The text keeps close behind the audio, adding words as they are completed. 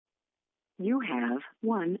You have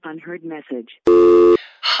one unheard message.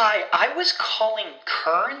 Hi, I was calling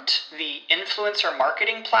Current, the influencer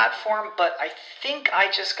marketing platform, but I think I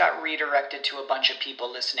just got redirected to a bunch of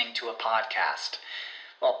people listening to a podcast.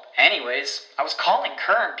 Well, anyways, I was calling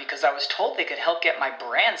Current because I was told they could help get my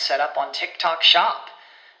brand set up on TikTok Shop,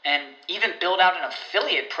 and even build out an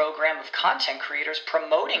affiliate program of content creators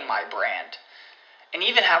promoting my brand, and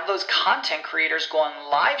even have those content creators go on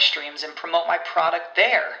live streams and promote my product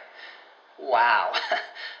there. Wow,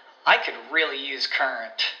 I could really use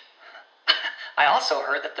Current. I also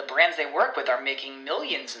heard that the brands they work with are making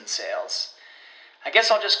millions in sales. I guess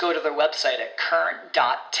I'll just go to their website at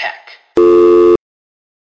current.tech.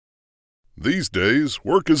 These days,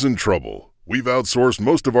 work is in trouble. We've outsourced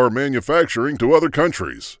most of our manufacturing to other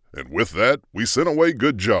countries, and with that, we sent away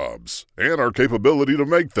good jobs and our capability to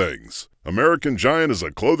make things. American Giant is a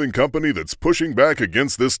clothing company that's pushing back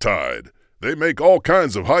against this tide. They make all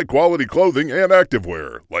kinds of high-quality clothing and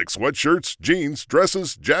activewear, like sweatshirts, jeans,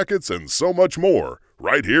 dresses, jackets, and so much more,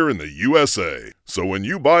 right here in the USA. So when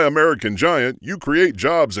you buy American Giant, you create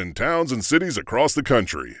jobs in towns and cities across the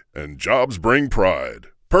country. And jobs bring pride,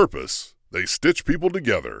 purpose. They stitch people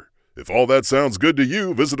together. If all that sounds good to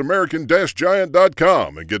you, visit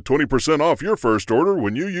American-Giant.com and get 20% off your first order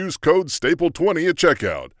when you use code STAPLE20 at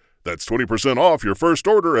checkout. That's 20% off your first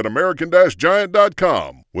order at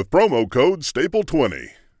American-Giant.com with promo code STAPLE20.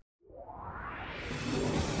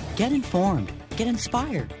 Get informed, get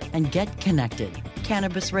inspired, and get connected.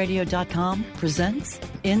 CannabisRadio.com presents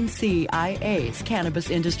NCIA's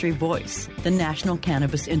Cannabis Industry Voice. The National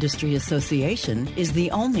Cannabis Industry Association is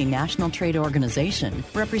the only national trade organization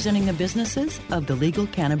representing the businesses of the legal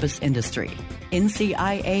cannabis industry.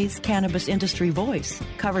 NCIA's Cannabis Industry Voice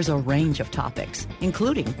covers a range of topics,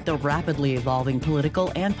 including the rapidly evolving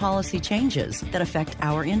political and policy changes that affect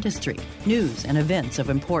our industry, news and events of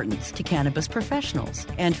importance to cannabis professionals,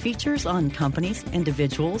 and features on companies,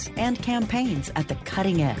 individuals, and campaigns at the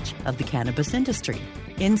cutting edge of the cannabis industry.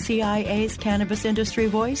 NCIA's Cannabis Industry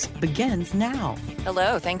Voice begins now.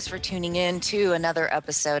 Hello, thanks for tuning in to another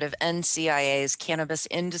episode of NCIA's Cannabis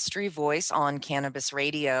Industry Voice on Cannabis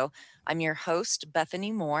Radio. I'm your host,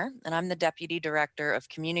 Bethany Moore, and I'm the Deputy Director of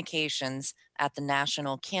Communications at the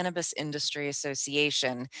National Cannabis Industry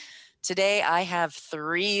Association. Today, I have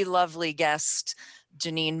three lovely guests: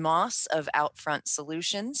 Janine Moss of Outfront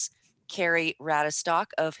Solutions, Carrie Radistock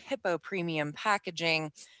of Hippo Premium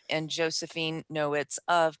Packaging, and Josephine Nowitz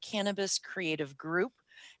of Cannabis Creative Group,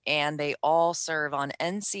 and they all serve on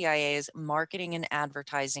NCIA's Marketing and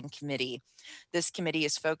Advertising Committee. This committee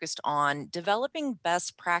is focused on developing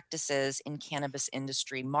best practices in cannabis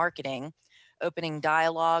industry marketing, opening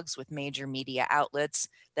dialogues with major media outlets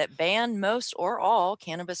that ban most or all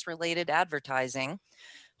cannabis-related advertising,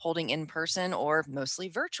 holding in-person or mostly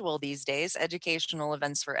virtual these days educational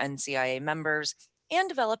events for NCIA members, and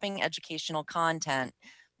developing educational content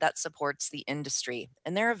that supports the industry.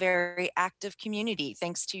 And they're a very active community.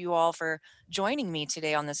 Thanks to you all for joining me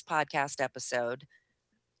today on this podcast episode.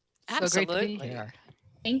 Absolutely. So great to be here.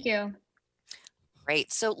 Thank you.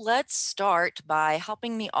 Great. So let's start by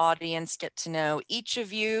helping the audience get to know each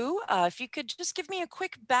of you. If you could just give me a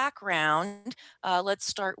quick background. Let's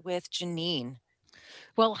start with Janine.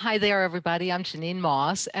 Well, hi there, everybody. I'm Janine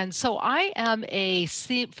Moss. And so I am a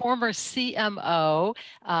former CMO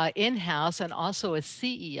in-house and also a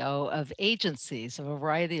CEO of agencies, of a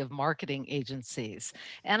variety of marketing agencies.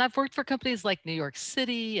 And I've worked for companies like New York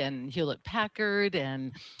City and Hewlett-Packard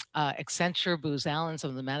and Accenture, Booz Allen, some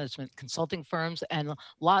of the management consulting firms, and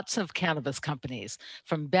lots of cannabis companies,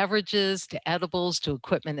 from beverages to edibles to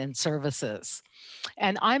equipment and services.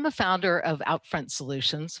 And I'm a founder of Outfront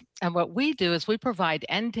Solutions. And what we do is we provide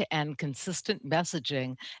end-to-end consistent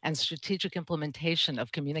messaging and strategic implementation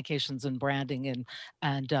of communications and branding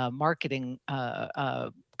and marketing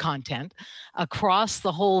content across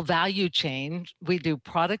the whole value chain. We do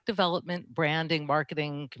product development, branding,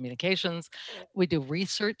 marketing, communications. We do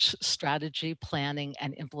research, strategy, planning,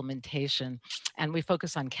 and implementation. And we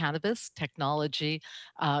focus on cannabis, technology,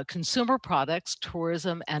 consumer products,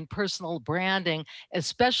 tourism, and personal branding,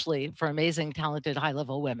 especially for amazing, talented,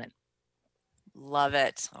 high-level women. Love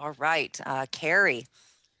it. All right. Carrie.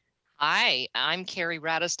 Hi, I'm Carrie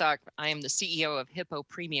Radistock. I am the CEO of Hippo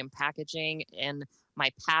Premium Packaging. In my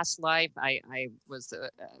past life, I was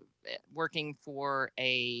working for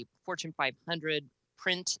a Fortune 500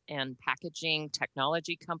 print and packaging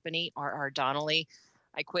technology company, R.R. Donnelley.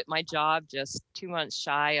 I quit my job just 2 months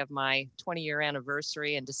shy of my 20-year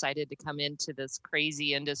anniversary and decided to come into this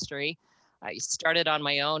crazy industry. I started on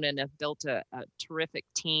my own and have built a terrific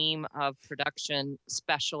team of production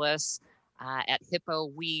specialists. At Hippo,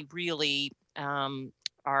 we really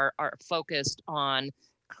are focused on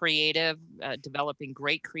creative, developing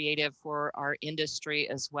great creative for our industry,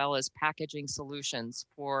 as well as packaging solutions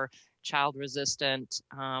for child resistant.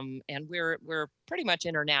 And we're pretty much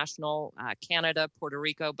international, Canada, Puerto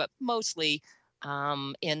Rico, but mostly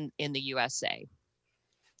in the USA.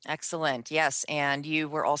 Excellent. Yes. And you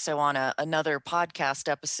were also on another podcast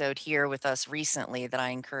episode here with us recently that I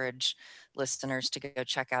encourage listeners to go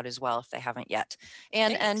check out as well if they haven't yet.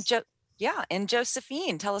 And and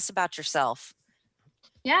Josephine, tell us about yourself.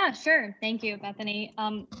 Yeah, sure. Thank you, Bethany.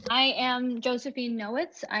 I am Josephine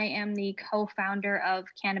Nowitz. I am the co-founder of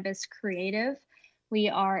Cannabis Creative. We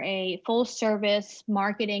are a full-service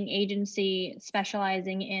marketing agency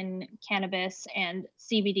specializing in cannabis and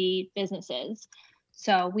CBD businesses.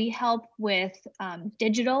 So we help with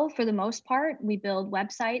digital for the most part. We build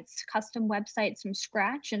websites, custom websites from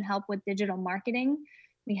scratch, and help with digital marketing.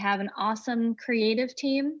 We have an awesome creative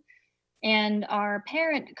team. And our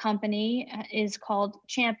parent company is called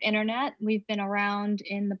Champ Internet. We've been around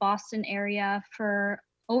in the Boston area for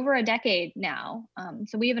over a decade now.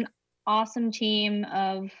 So we have an awesome team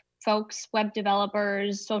of folks, web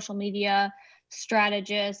developers, social media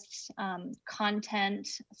strategists, content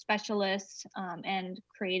specialists, and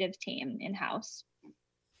creative team in-house.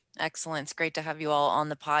 Excellent. It's great to have you all on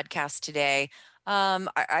the podcast today.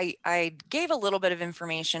 I gave a little bit of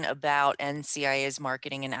information about NCIA's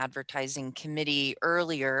Marketing and Advertising Committee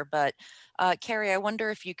earlier, but Carrie, I wonder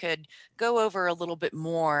if you could go over a little bit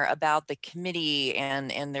more about the committee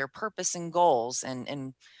and their purpose and goals, and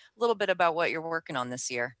a little bit about what you're working on this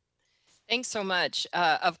year. Thanks so much.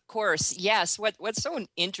 Of course, yes. What's so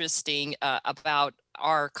interesting about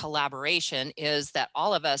our collaboration is that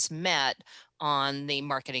all of us met on the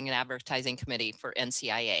Marketing and Advertising Committee for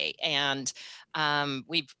NCIA. And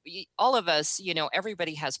all of us,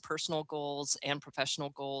 everybody has personal goals and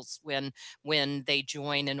professional goals when they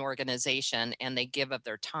join an organization and they give of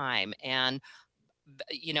their time. And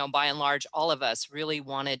by and large, all of us really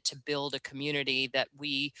wanted to build a community that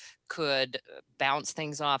we could bounce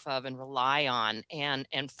things off of and rely on,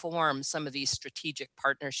 and form some of these strategic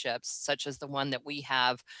partnerships, such as the one that we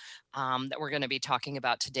have that we're going to be talking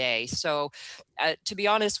about today. So to be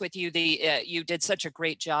honest with you, you did such a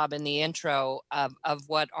great job in the intro of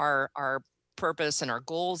what our purpose and our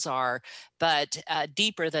goals are, but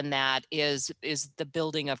deeper than that is the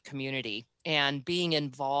building of community and being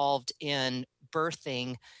involved in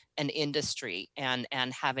birthing an industry and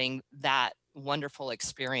having that wonderful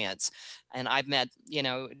experience. And I've met,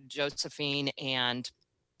 Josephine and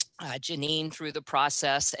Janine through the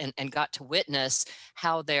process and got to witness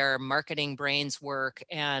how their marketing brains work,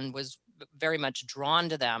 and was very much drawn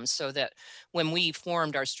to them, so that when we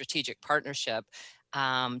formed our strategic partnership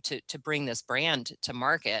to bring this brand to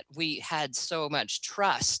market, we had so much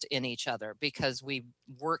trust in each other because we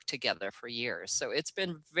worked together for years. So it's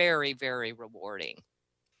been very, very rewarding.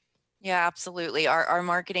 Yeah, absolutely. Our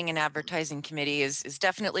Marketing and Advertising Committee is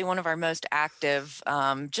definitely one of our most active,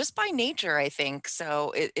 just by nature, I think.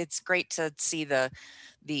 So it's great to see the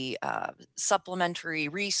supplementary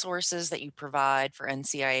resources that you provide for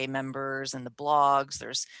NCIA members and the blogs.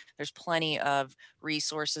 There's plenty of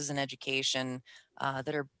resources and education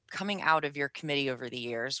that are coming out of your committee over the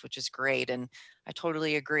years, which is great. And I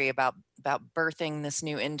totally agree about birthing this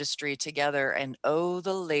new industry together, and oh,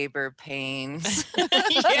 the labor pains.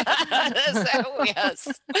 Yes.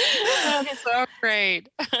 So great.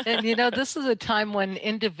 And this is a time when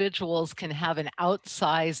individuals can have an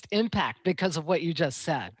outsized impact because of what you just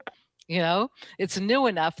said. It's new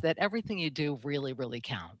enough that everything you do really, really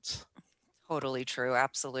counts. Totally true.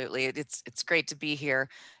 Absolutely. It's great to be here.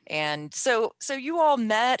 And so you all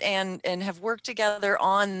met and have worked together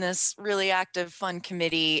on this really active, fun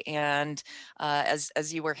committee. And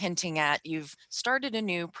as you were hinting at, you've started a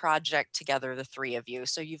new project together, the three of you.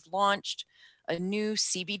 So you've launched a new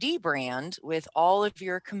CBD brand with all of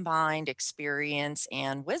your combined experience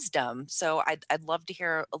and wisdom. So I'd love to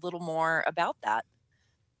hear a little more about that.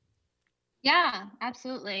 Yeah,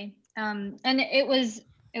 absolutely. And it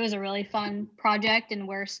was a really fun project, and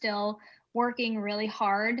we're still working really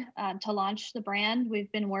hard to launch the brand.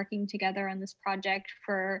 We've been working together on this project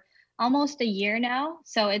for almost a year now.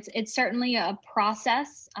 So it's certainly a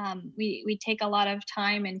process. We take a lot of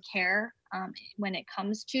time and care when it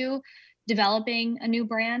comes to developing a new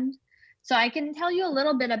brand. So I can tell you a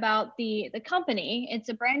little bit about the company. It's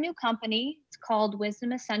a brand new company. It's called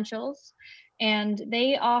Wisdom Essentials. And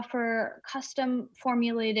they offer custom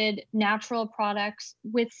formulated natural products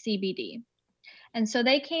with CBD. And so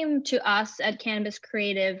they came to us at Cannabis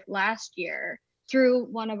Creative last year through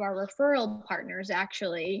one of our referral partners,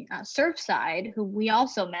 actually, Surfside, who we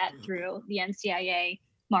also met through the NCIA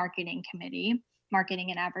marketing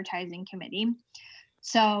and advertising committee.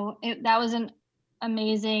 So that was an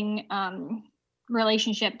amazing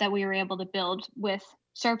relationship that we were able to build with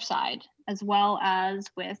Surfside, as well as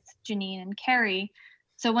with Janine and Carrie.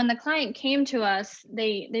 So when the client came to us,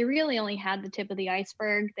 they really only had the tip of the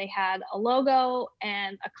iceberg. They had a logo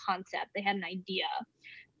and a concept. They had an idea.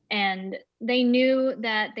 And they knew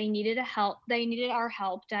that they needed our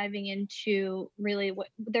help diving into really what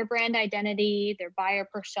their brand identity, their buyer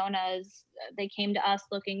personas. They came to us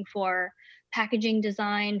looking for packaging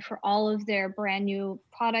design for all of their brand new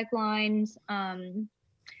product lines.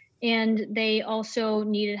 And they also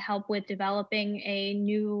needed help with developing a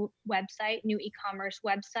new e-commerce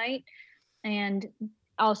website, and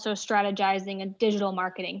also strategizing a digital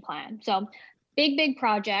marketing plan. So big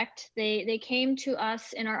project. They came to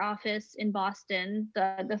us in our office in Boston.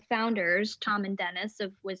 The founders, Tom and Dennis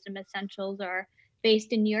of Wisdom Essentials, are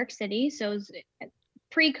based in New York City. So it was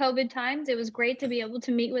pre-COVID times. It was great to be able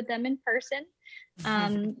to meet with them in person.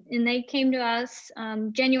 And they came to us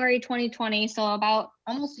January 2020, so about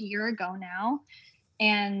almost a year ago now.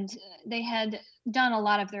 And they had done a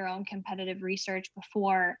lot of their own competitive research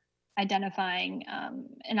before identifying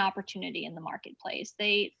an opportunity in the marketplace.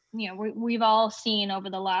 We've all seen over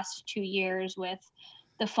the last 2 years with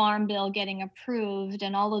the Farm Bill getting approved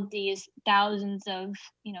and all of these thousands of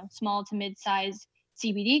small to mid-sized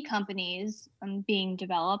CBD companies being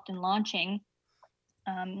developed and launching.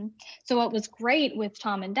 So what was great with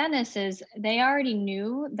Tom and Dennis is they already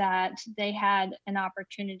knew that they had an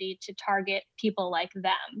opportunity to target people like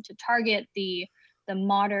them, to target the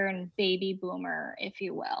modern baby boomer, if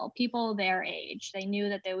you will, people their age. They knew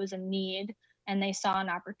that there was a need and they saw an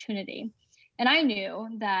opportunity. And I knew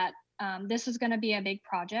that this was going to be a big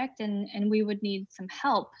project and we would need some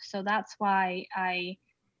help. So that's why I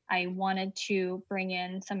wanted to bring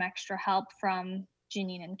in some extra help from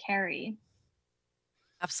Janine and Carrie.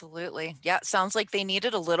 Absolutely. Yeah, it sounds like they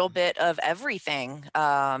needed a little bit of everything.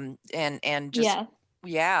 And just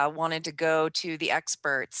wanted to go to the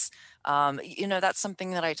experts. That's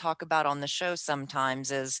something that I talk about on the show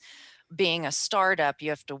sometimes is being a startup, you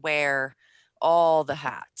have to wear all the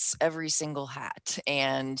hats, every single hat,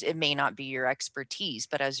 and it may not be your expertise,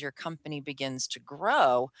 but as your company begins to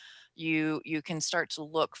grow, you can start to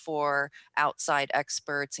look for outside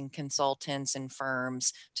experts and consultants and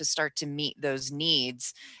firms to start to meet those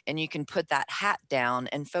needs, and you can put that hat down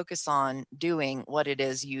and focus on doing what it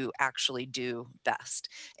is you actually do best.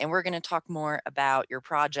 And we're going to talk more about your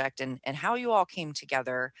project and how you all came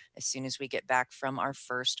together as soon as we get back from our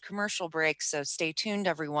first commercial break. So stay tuned,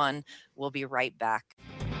 everyone. We'll be right back.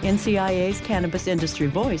 NCIA's Cannabis Industry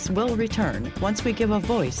Voice will return once we give a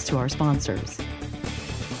voice to our sponsors.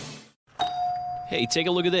 Hey, take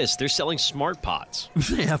a look at this. They're selling smart pots.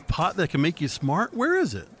 They have pot that can make you smart? Where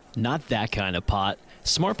is it? Not that kind of pot.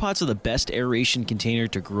 Smart pots are the best aeration container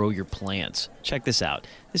to grow your plants. Check this out.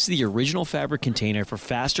 This is the original fabric container for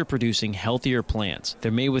faster producing, healthier plants.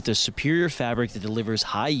 They're made with a superior fabric that delivers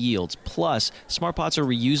high yields. Plus, smart pots are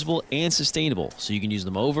reusable and sustainable, so you can use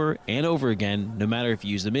them over and over again, no matter if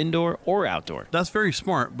you use them indoor or outdoor. That's very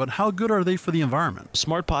smart, but how good are they for the environment?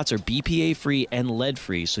 Smart pots are BPA-free and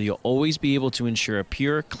lead-free, so you'll always be able to ensure a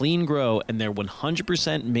pure, clean grow, and they're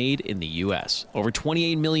 100% made in the U.S. Over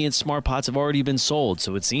 28 million smart pots have already been sold,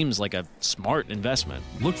 so it seems like a smart investment.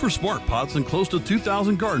 Look for smart pots in close to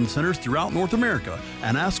 2,000 garden centers throughout North America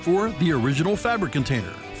and ask for the original fabric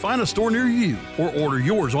container. Find a store near you or order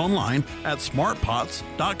yours online at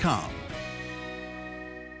smartpots.com.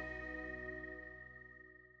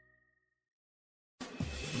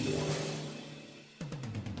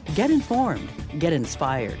 Get informed, get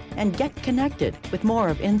inspired, and get connected with more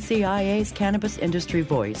of NCIA's Cannabis Industry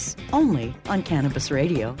Voice, only on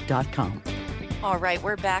CannabisRadio.com. All right,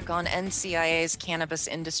 we're back on NCIA's Cannabis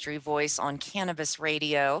Industry Voice on Cannabis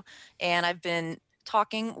Radio, and I've been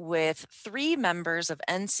talking with 3 members of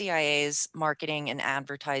NCIA's Marketing and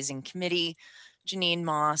Advertising Committee, Janine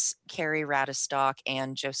Moss, Carrie Radestock,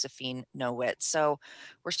 and Josephine Nowitz. So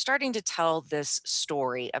we're starting to tell this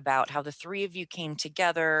story about how the 3 of you came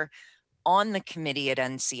together on the committee at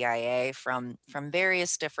NCIA from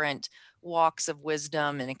various different walks of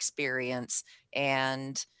wisdom and experience,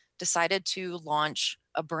 and decided to launch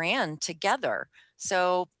a brand together.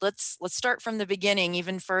 So let's start from the beginning,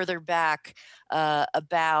 even further back,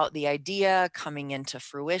 about the idea coming into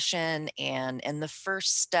fruition and the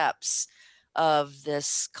first steps of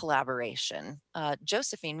this collaboration.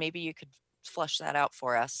 Josephine, maybe you could flesh that out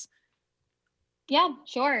for us. Yeah,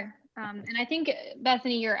 sure. And I think,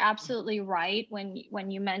 Bethany, you're absolutely right when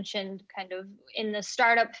you mentioned kind of in the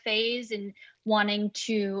startup phase and wanting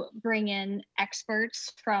to bring in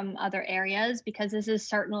experts from other areas, because this is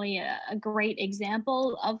certainly a great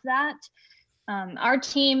example of that. Our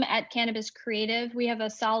team at Cannabis Creative, we have a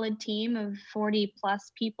solid team of 40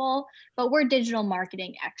 plus people, but we're digital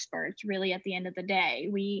marketing experts really at the end of the day.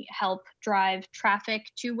 We help drive traffic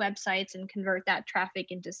to websites and convert that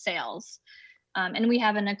traffic into sales. And we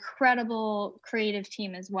have an incredible creative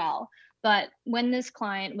team as well. But when this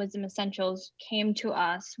client, Wisdom Essentials, came to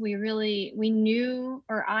us, I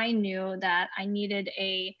knew that I needed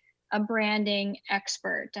a branding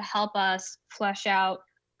expert to help us flesh out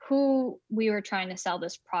who we were trying to sell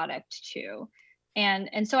this product to.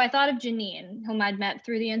 And so I thought of Janine, whom I'd met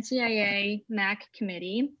through the NCIA MAC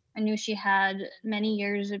committee. I knew she had many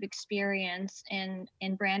years of experience in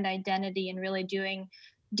brand identity and really doing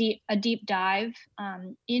a deep dive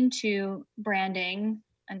into branding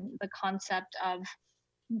and the concept of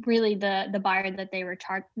really the buyer that they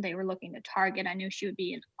were looking to target. I knew she would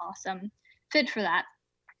be an awesome fit for that.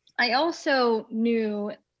 I also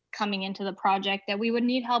knew coming into the project that we would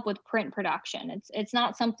need help with print production. It's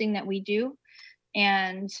not something that we do,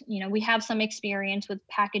 and we have some experience with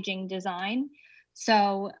packaging design.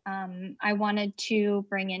 So I wanted to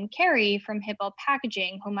bring in Carrie from Hippo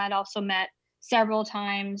Packaging, whom I'd also met several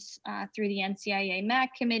times through the NCIA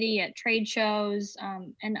MAC committee at trade shows.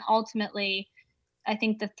 And ultimately, I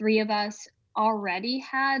think the three of us already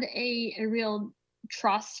had a real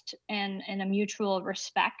trust and a mutual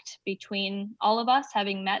respect between all of us,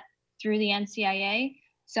 having met through the NCIA.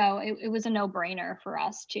 So it was a no-brainer for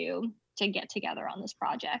us to get together on this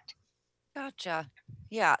project. Gotcha.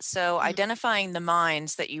 Yeah. So identifying the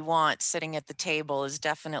minds that you want sitting at the table is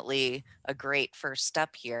definitely a great first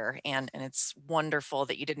step here. And it's wonderful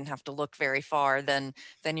that you didn't have to look very far than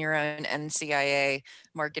your own NCIA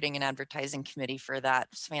Marketing and Advertising Committee for that.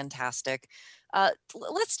 It's fantastic.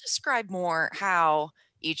 Let's describe more how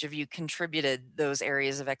each of you contributed those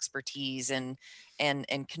areas of expertise and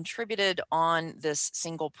contributed on this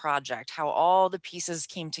single project, how all the pieces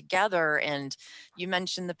came together. And you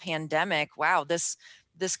mentioned the pandemic. Wow, this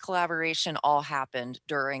collaboration all happened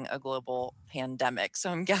during a global pandemic.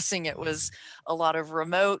 So I'm guessing it was a lot of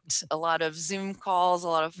remote, a lot of Zoom calls, a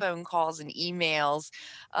lot of phone calls and emails.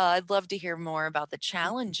 I'd love to hear more about the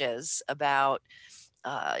challenges about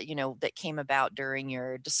that came about during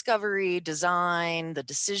your discovery, design, the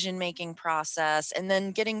decision-making process, and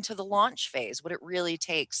then getting to the launch phase, what it really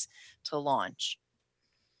takes to launch.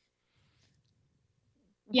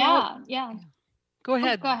 Yeah. Go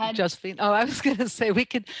ahead, go ahead, Josephine. Oh, I was going to say we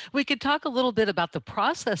could talk a little bit about the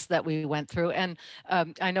process that we went through. And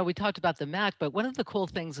I know we talked about the MAC, but one of the cool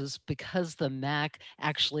things is because the MAC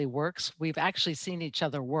actually works, we've actually seen each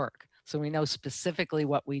other work. So we know specifically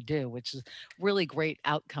what we do, which is really great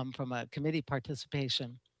outcome from a committee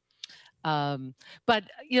participation. But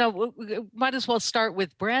we might as well start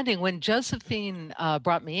with branding. When Josephine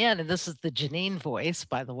brought me in, and this is the Janine voice,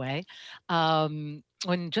 by the way,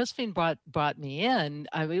 when Josephine brought me in,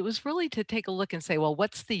 it was really to take a look and say, well,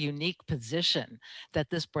 what's the unique position that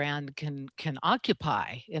this brand can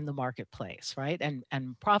occupy in the marketplace, right?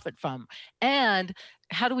 And profit from, and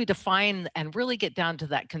how do we define and really get down to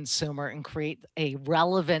that consumer and create a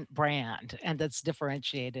relevant brand and that's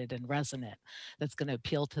differentiated and resonant, that's going to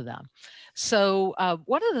appeal to them. So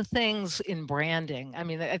one of the things in branding, I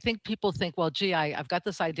mean, I think people think, well, gee, I've got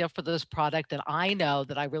this idea for this product and I know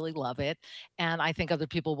that I really love it. And I think other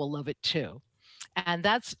people will love it too. And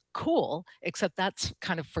that's cool, except that's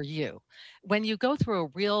kind of for you. When you go through a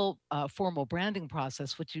real formal branding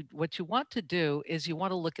process, what you want to do is you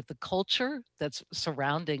want to look at the culture that's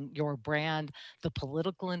surrounding your brand, the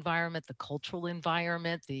political environment, the cultural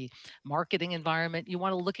environment, the marketing environment. You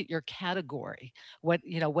want to look at your category,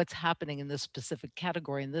 what's happening in this specific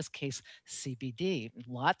category. In this case, CBD,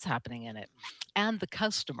 lots happening in it, and the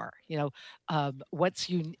customer. What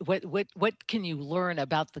can you learn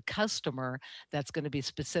about the customer that's going to be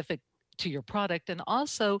specific to your product? And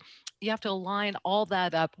also you have to align all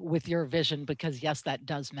that up with your vision, because yes, that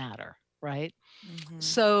does matter, right? Mm-hmm.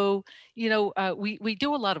 So, we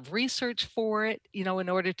do a lot of research for it, in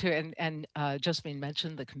order to, and Josephine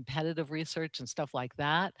mentioned the competitive research and stuff like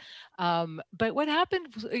that. But what happened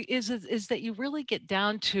is that you really get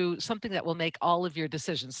down to something that will make all of your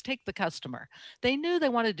decisions. Take the customer. They knew they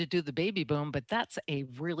wanted to do the baby boom, but that's a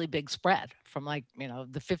really big spread from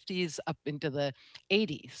the 50s up into the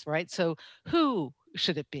 80s, right? So who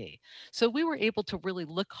should it be? So we were able to really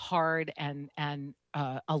look hard and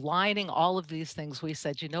aligning all of these things. We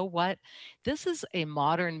said, you know what? This is a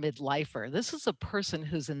modern midlifer. This is a person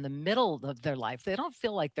who's in the middle of their life. They don't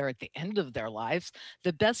feel like they're at the end of their lives.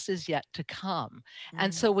 The best is yet to come.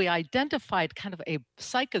 And so we identified kind of a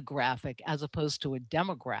psychographic as opposed to a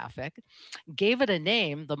demographic, gave it a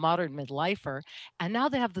name, the modern midlifer, and now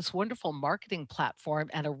they have this wonderful marketing platform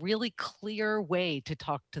and a really clear way to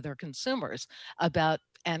talk to their consumers about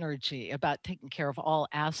energy, about taking care of all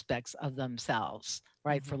aspects of themselves,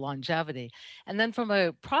 right, for longevity. And then from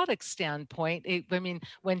a product standpoint,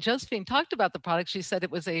 when Josephine talked about the product, she said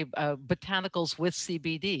it was a botanicals with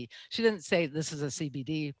CBD. She didn't say this is a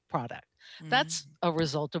CBD product. That's a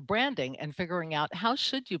result of branding and figuring out how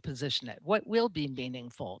should you position it, what will be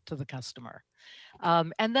meaningful to the customer.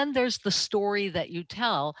 And then there's the story that you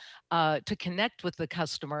tell to connect with the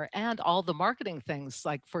customer and all the marketing things.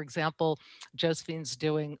 Like, for example, Josephine's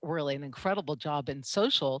doing really an incredible job in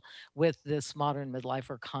social with this modern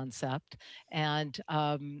midlifer concept. And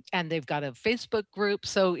they've got a Facebook group.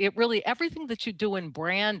 So it really, everything that you do in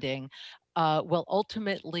branding will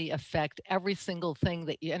ultimately affect every single thing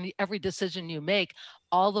that you, and every decision you make,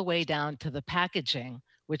 all the way down to the packaging,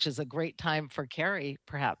 which is a great time for Carrie,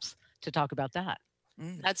 perhaps, to talk about that.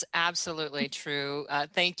 That's absolutely true.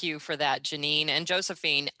 Thank you for that, Janine. And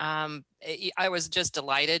Josephine, I was just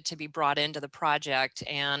delighted to be brought into the project.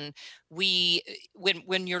 And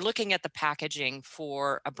when you're looking at the packaging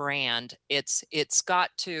for a brand, it's got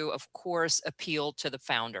to, of course, appeal to the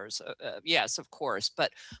founders. Yes, of course.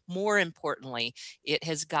 But more importantly, it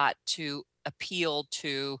has got to appeal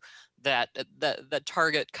to that the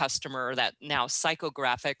target customer, that now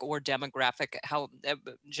psychographic or demographic, how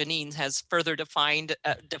Janine has further defined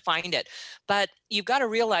it. But you've got to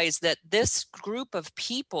realize that this group of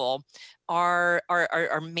people are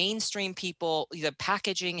mainstream people. The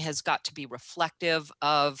packaging has got to be reflective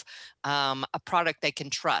of a product they can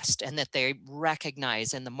trust and that they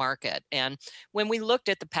recognize in the market. And when we looked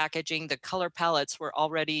at the packaging, the color palettes were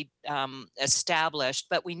already established,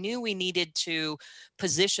 but we knew we needed to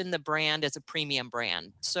position the brand as a premium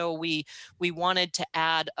brand. So we wanted to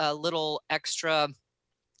add a little extra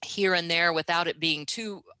here and there without it being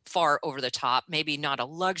too far over the top, maybe not a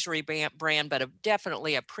luxury brand, but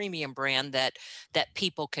definitely a premium brand that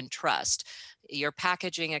people can trust. Your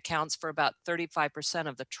packaging accounts for about 35%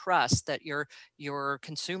 of the trust that your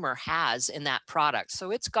consumer has in that product. So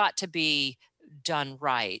it's got to be done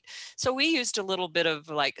right. So we used a little bit of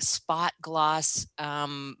like spot gloss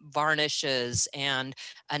varnishes and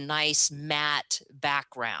a nice matte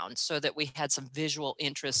background so that we had some visual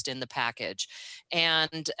interest in the package.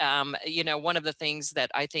 And one of the things that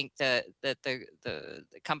I think that the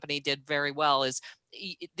company did very well is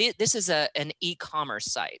this is an e-commerce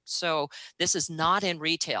site. So this is not in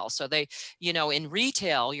retail. So in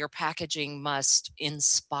retail, your packaging must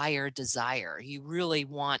inspire desire. You really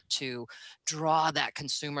want to draw that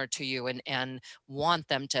consumer to you and want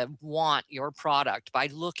them to want your product by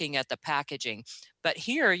looking at the packaging. But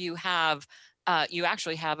here you have you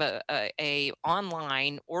actually have a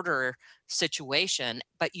online order situation,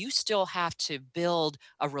 but you still have to build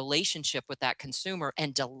a relationship with that consumer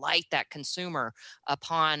and delight that consumer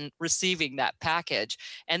upon receiving that package.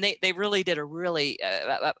 And they really did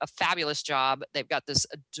a fabulous job. They've got this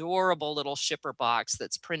adorable little shipper box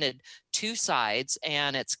that's printed 2 sides,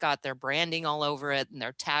 and it's got their branding all over it and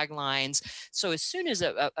their taglines. So as soon as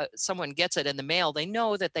someone gets it in the mail, they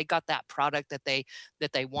know that they got that product that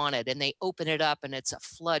they wanted, and they open it up and it's a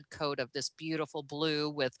flood coat of this beautiful blue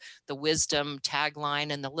with the wisdom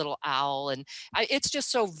tagline and the little owl, and it's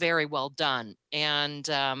just so very well done. And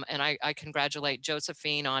I congratulate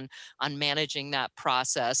Josephine on managing that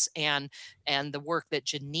process, and the work that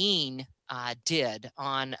Janine did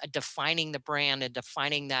on defining the brand and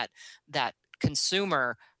defining that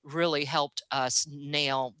consumer really helped us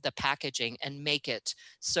nail the packaging and make it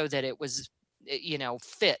so that it was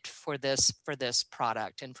fit for this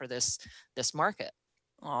product and for this market.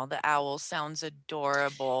 Oh, the owl sounds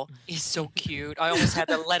adorable. He's so cute. I almost had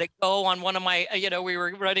to let it go on one of my, we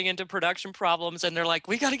were running into production problems and they're like,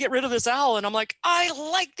 we got to get rid of this owl. And I'm like, I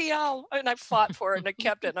like the owl. And I fought for it and I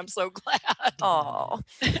kept it. And I'm so glad. Oh,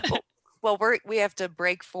 well, we have to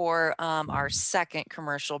break for our second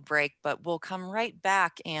commercial break, but we'll come right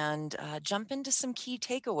back and jump into some key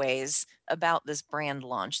takeaways about this brand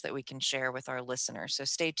launch that we can share with our listeners. So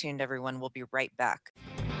stay tuned, everyone. We'll be right back.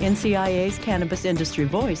 NCIA's Cannabis Industry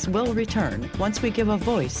Voice will return once we give a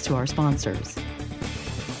voice to our sponsors.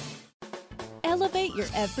 Elevate your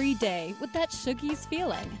everyday with that Shoogies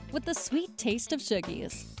feeling, with the sweet taste of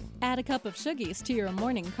Shoogies. Add a cup of Shoogies to your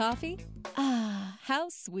morning coffee. Ah, how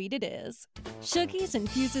sweet it is. Shoogies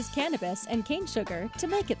infuses cannabis and cane sugar to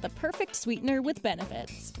make it the perfect sweetener with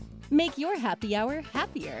benefits. Make your happy hour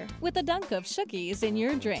happier with a dunk of Shoogies in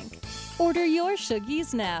your drink. Order your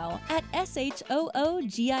Shoogies now at shoogies.com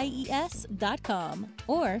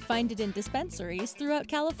or find it in dispensaries throughout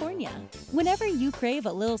California. Whenever you crave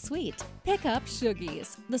a little sweet, pick up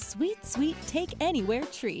Shoogies, the sweet, sweet take anywhere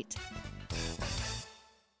treat.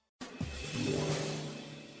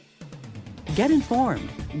 Get informed,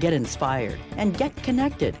 get inspired, and get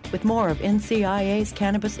connected with more of NCIA's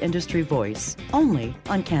Cannabis Industry Voice, only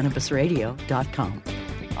on CannabisRadio.com.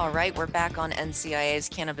 All right, we're back on NCIA's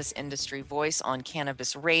Cannabis Industry Voice on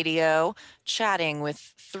Cannabis Radio, chatting with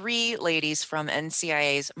three ladies from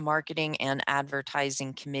NCIA's Marketing and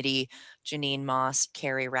Advertising Committee, Janine Moss,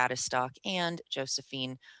 Carrie Radistock, and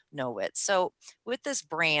Josephine Nowitz. So with this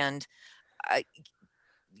brand,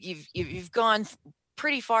 you've gone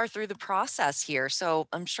pretty far through the process here. So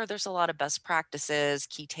I'm sure there's a lot of best practices,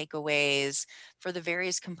 key takeaways for the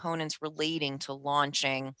various components relating to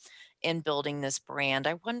launching and building this brand.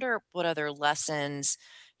 I wonder what other lessons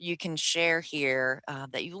you can share here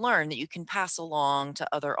that you learned that you can pass along to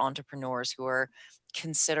other entrepreneurs who are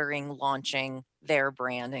considering launching their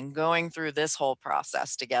brand and going through this whole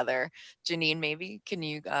process together. Janine, maybe can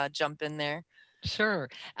you jump in there? Sure,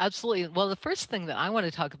 absolutely. Well, the first thing that I want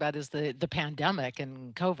to talk about is the pandemic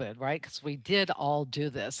and COVID, right? Because we did all do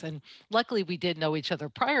this. And luckily, we did know each other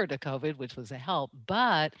prior to COVID, which was a help,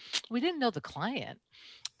 but we didn't know the client.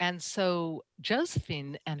 And so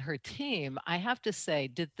Josephine and her team, I have to say,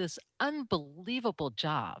 did this unbelievable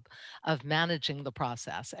job of managing the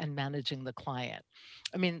process and managing the client.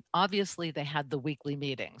 I mean, obviously they had the weekly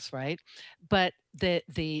meetings, right? But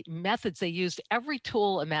the methods they used, every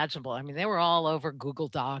tool imaginable. I mean, they were all over Google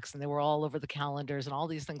Docs and they were all over the calendars and all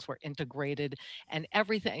these things were integrated and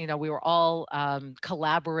everything, we were all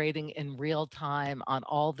collaborating in real time on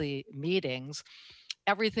all the meetings.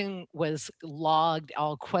 Everything was logged,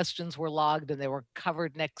 all questions were logged and they were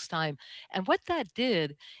covered next time. And what that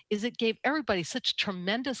did is it gave everybody such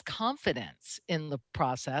tremendous confidence in the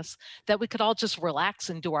process that we could all just relax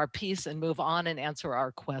and do our piece and move on and answer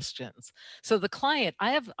our questions. So the client,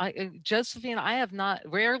 Josephine, I have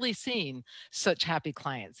rarely seen such happy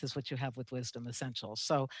clients as what you have with Wisdom Essentials.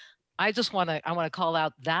 So I want to call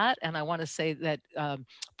out that, and I want to say that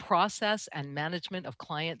process and management of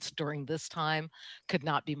clients during this time could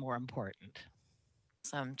not be more important.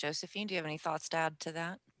 Josephine, do you have any thoughts to add to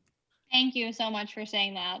that? Thank you so much for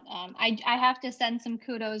saying that. I have to send some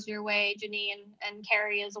kudos your way, Janine and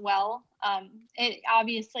Carrie as well. It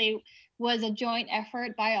obviously was a joint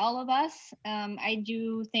effort by all of us. I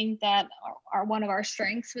do think that one of our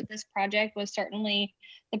strengths with this project was certainly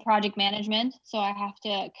the project management. So I have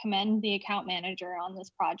to commend the account manager on this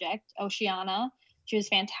project, Oceana. She was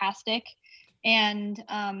fantastic. And,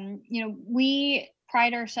 we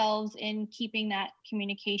pride ourselves in keeping that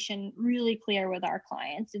communication really clear with our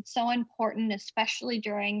clients. It's so important, especially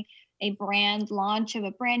during a brand launch of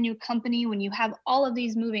a brand new company, when you have all of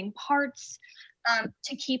these moving parts,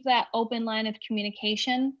 to keep that open line of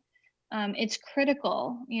communication. It's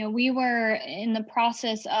critical. We were in the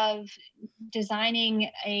process of designing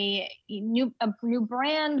a new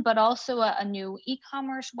brand, but also a new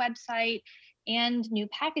e-commerce website and new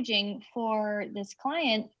packaging for this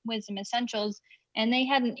client, Wisdom Essentials, and they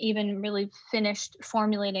hadn't even really finished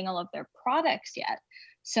formulating all of their products yet.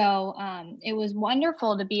 So it was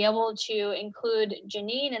wonderful to be able to include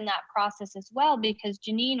Janine in that process as well, because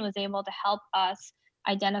Janine was able to help us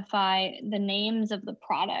identify the names of the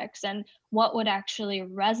products and what would actually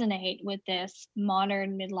resonate with this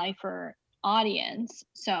modern midlifer audience.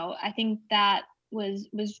 So I think that was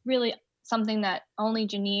really something that only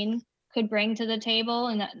Janine could bring to the table,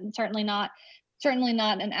 and that certainly not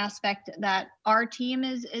an aspect that our team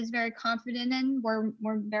is very confident in.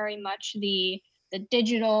 We're very much the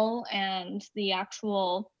digital and the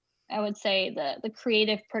actual, I would say, the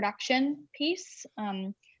creative production piece.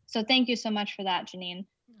 So thank you so much for that, Janine.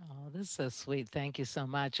 Oh, this is so sweet. Thank you so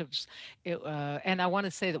much. And I want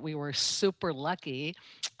to say that we were super lucky.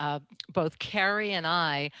 Both Carrie and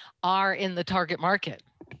I are in the target market.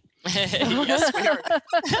 Yes, we are.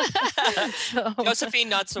 Josephine,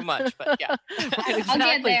 not so much, but yeah. Right, exactly. I'll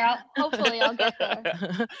get there. Hopefully I'll get there.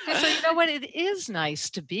 So you know what? It is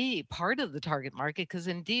nice to be part of the target market because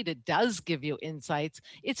indeed it does give you insights.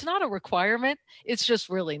 It's not a requirement. It's just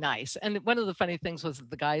really nice. And one of the funny things was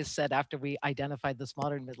that the guys said after we identified this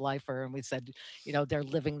modern midlifer and we said, they're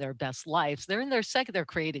living their best lives. They're in their second, they're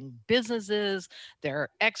creating businesses, they're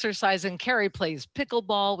exercising. Carrie plays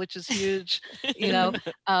pickleball, which is huge,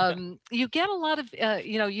 you get a lot of,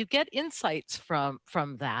 you get insights from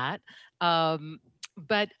that.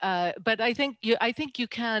 But I think you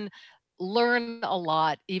can learn a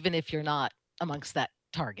lot even if you're not amongst that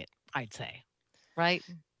target, I'd say, right?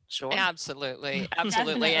 Sure. Absolutely.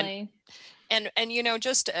 Definitely. And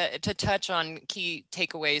just to touch on key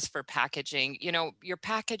takeaways for packaging, your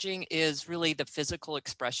packaging is really the physical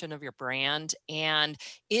expression of your brand, and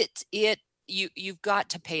you've got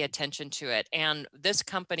to pay attention to it. And this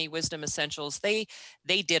company, Wisdom Essentials, they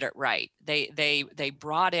did it right. They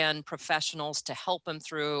brought in professionals to help them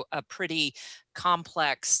through a pretty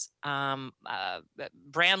complex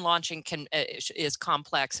brand launching is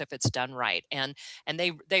complex if it's done right. And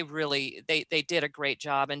they really did a great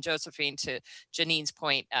job. And Josephine, to Janine's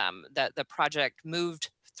point, that the project moved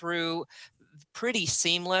through pretty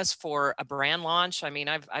seamless for a brand launch. I mean,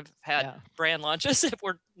 I've had brand launches that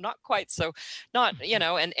were not quite so,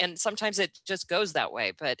 and sometimes it just goes that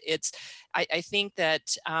way. But I think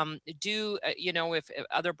that if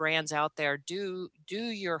other brands out there, do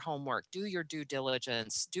your homework, do your due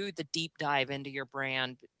diligence, do the deep dive into your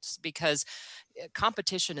brand, because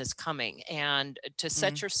competition is coming, and to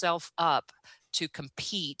set yourself up to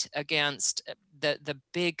compete against the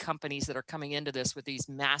big companies that are coming into this with these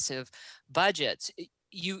massive budgets,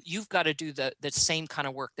 you've got to do the same kind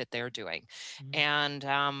of work that they're doing. And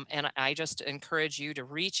I just encourage you to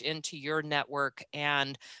reach into your network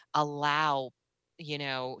and allow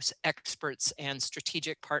experts and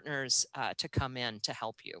strategic partners to come in to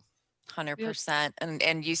help you. 100%.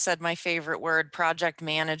 And you said my favorite word, project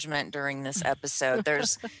management, during this episode.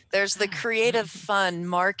 There's the creative, fun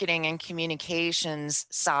marketing and communications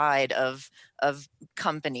side of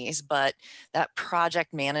companies, but that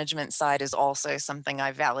project management side is also something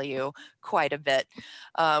I value quite a bit.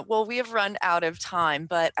 Well, we have run out of time,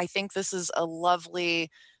 but I think this is a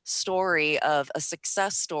lovely story of a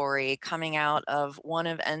success story coming out of one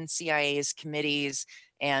of NCIA's committees,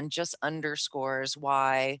 and just underscores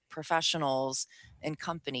why professionals and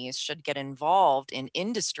companies should get involved in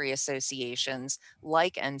industry associations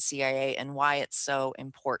like NCIA and why it's so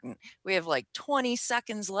important. We have like 20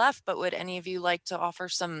 seconds left, but would any of you like to offer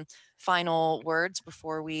some final words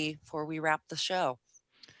before we wrap the show?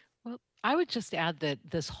 Well, I would just add that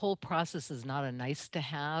this whole process is not a nice to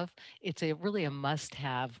have. It's really a must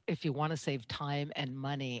have if you want to save time and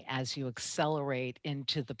money as you accelerate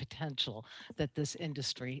into the potential that this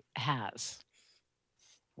industry has.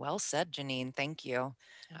 Well said, Janine. Thank you.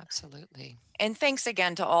 Absolutely. And thanks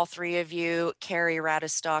again to all three of you, Carrie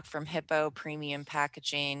Radestock from Hippo Premium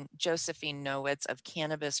Packaging, Josephine Nowitz of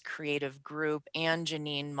Cannabis Creative Group, and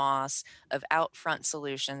Janine Moss of Outfront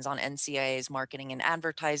Solutions on NCIA's Marketing and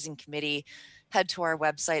Advertising Committee. Head to our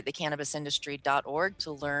website, thecannabisindustry.org,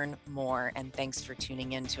 to learn more. And thanks for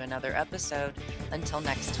tuning in to another episode. Until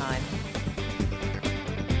next time.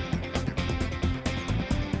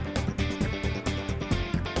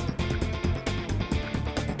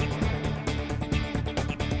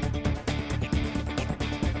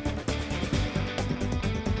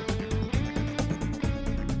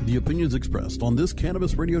 The opinions expressed on this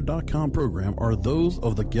CannabisRadio.com program are those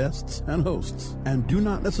of the guests and hosts and do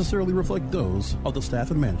not necessarily reflect those of the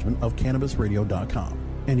staff and management of CannabisRadio.com.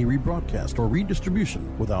 Any rebroadcast or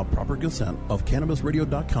redistribution without proper consent of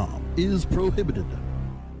CannabisRadio.com is prohibited.